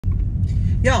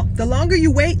Y'all, the longer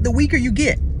you wait, the weaker you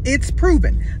get. It's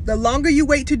proven. The longer you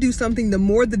wait to do something, the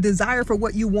more the desire for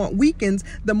what you want weakens,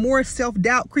 the more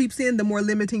self-doubt creeps in, the more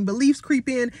limiting beliefs creep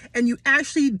in, and you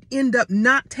actually end up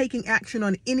not taking action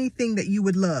on anything that you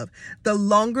would love. The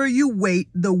longer you wait,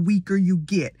 the weaker you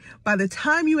get. By the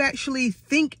time you actually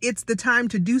think it's the time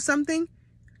to do something,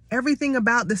 everything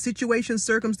about the situation,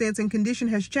 circumstance, and condition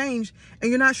has changed, and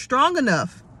you're not strong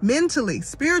enough mentally,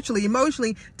 spiritually,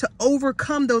 emotionally to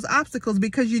overcome those obstacles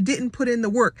because you didn't put in the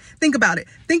work. Think about it.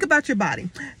 Think about your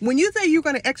body. When you say you're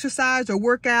going to exercise or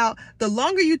work out, the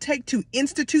longer you take to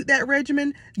institute that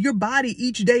regimen, your body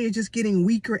each day is just getting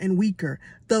weaker and weaker.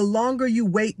 The longer you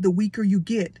wait, the weaker you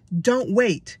get. Don't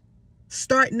wait.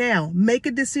 Start now. Make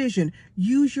a decision.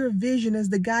 Use your vision as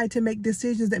the guide to make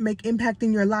decisions that make impact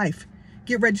in your life.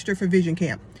 Get registered for Vision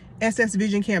Camp.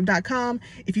 ssvisioncamp.com.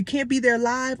 If you can't be there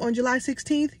live on July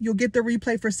 16th, you'll get the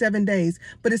replay for 7 days.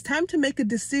 But it's time to make a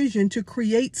decision to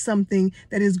create something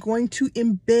that is going to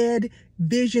embed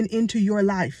vision into your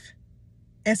life.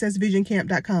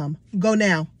 ssvisioncamp.com. Go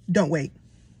now. Don't wait.